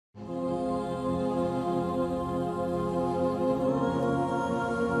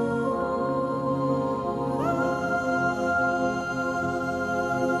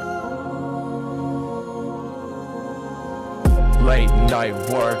Late night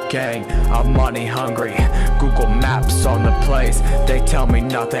working, I'm money hungry. Google Maps on the place, they tell me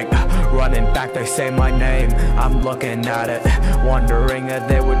nothing. Running back, they say my name, I'm looking at it, wondering if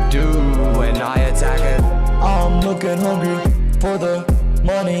they would do when I attack it. I'm looking hungry for the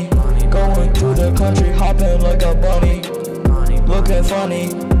money, going through the country, hopping like a bunny. Looking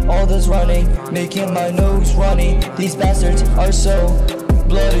funny, all this running, making my nose runny. These bastards are so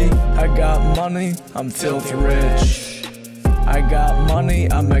bloody. I got money, I'm filthy rich. I got money,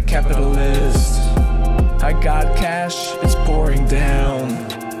 I'm a capitalist. I got cash, it's pouring down.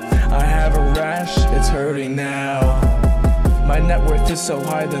 I have a rash, it's hurting now. My net worth is so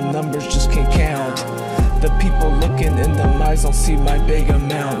high the numbers just can't count. The people looking in the eyes don't see my big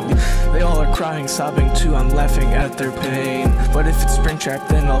amount. They all are crying, sobbing too, I'm laughing at their pain. But if it's Springtrap,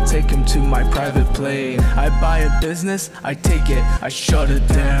 then I'll take them to my private plane. I buy a business, I take it, I shut it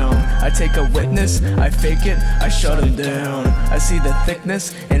down. I take a witness, I fake it, I shut it down. I see the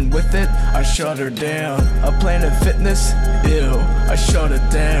thickness, and with it, I shut her down. A Planet Fitness, ew, I shut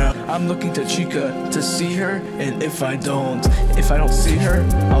it down. I'm looking to Chica to see her, and if I don't see her,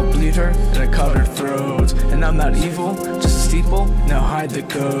 I'll bleed her and I cut her throat. And I'm not evil, just a steeple, now hide the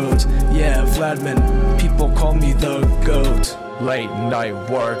codes. Yeah, Vladman, people call me the GOAT. Late night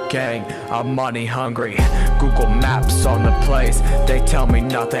working, I'm money hungry. Google Maps on the place, they tell me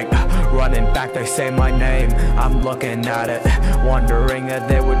nothing. Running back, they say my name, I'm looking at it, wondering if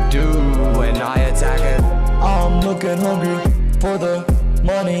they would do when I attack it. I'm looking hungry for the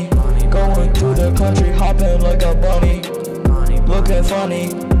money, going through the country, hopping like a bunny. Looking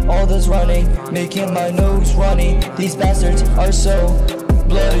funny, all this running, making my nose runny. These bastards are so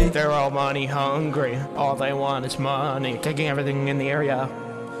bloody. They're all money hungry, all they want is money. Taking everything in the area,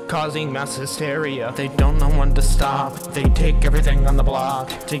 causing mass hysteria. They don't know when to stop, they take everything on the block,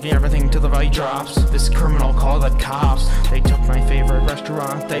 taking everything to the right drops. This criminal called the cops. They took my favorite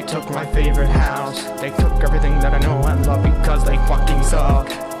restaurant, they took my favorite house. They took everything that I know and love because they fucking suck.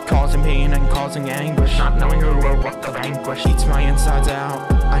 Causing pain and causing anguish, not knowing who or what the vanquish eats my insides out.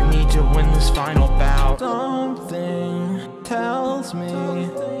 I need to win this final bout. Something tells me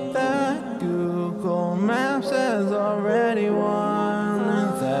that Google Maps has already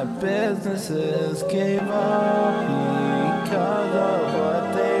won, that businesses gave up because of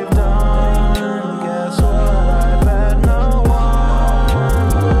what they've done. Guess what? I bet no one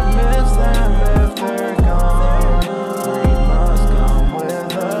would miss them if they're gone. We must come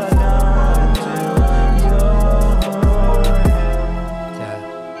with a gun to your head.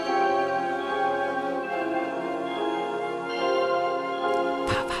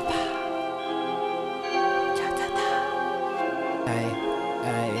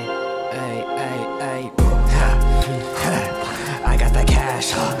 I got the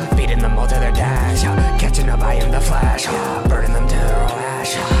cash, beating them all to their dash, catching up, I am the Flash, burning them to their own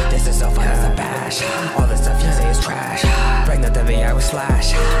ash. This is so fun as a bash, all the stuff you say is trash. Bring the I was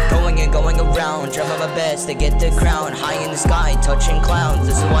slash. Going and going around, try my best to get the crown. High in the sky, touching clouds,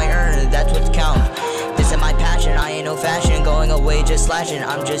 this is why I earn it, that's what's count. This is my passion, I ain't no fashion. Going away just slashing,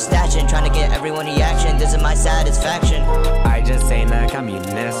 I'm just stashing, trying to get everyone reaction. This is my satisfaction. I just ain't a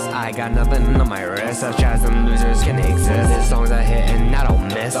communist, I got nothing on my wrist. Such as them losers can exist. This song's a hit and I don't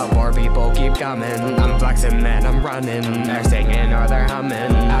miss. The more people keep coming, I'm flexing and I'm running. They're singing or they're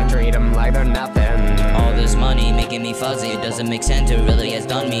humming, I treat them like they're nothing. All this money making me fuzzy, it doesn't make sense, it really has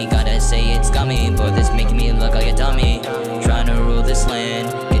done me. Gotta say it's gummy, but this making me look like a dummy. Trying to rule this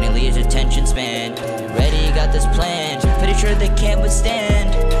land, getting leaders' attention span. Ready, got this plan, pretty sure they can't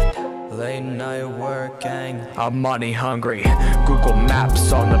withstand. Late night working, I'm money hungry. Google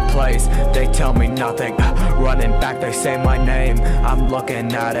Maps on the place, they tell me nothing. Running back, they say my name, I'm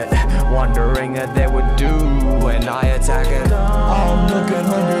looking at it, wondering if they would do when I attack it. I'm looking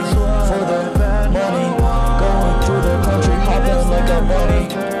hungry for the money, going through the country, hopping like a bunny.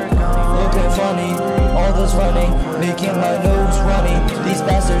 Looking funny, all this running, making my nose runny. These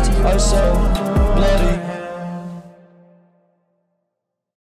bastards are so bloody.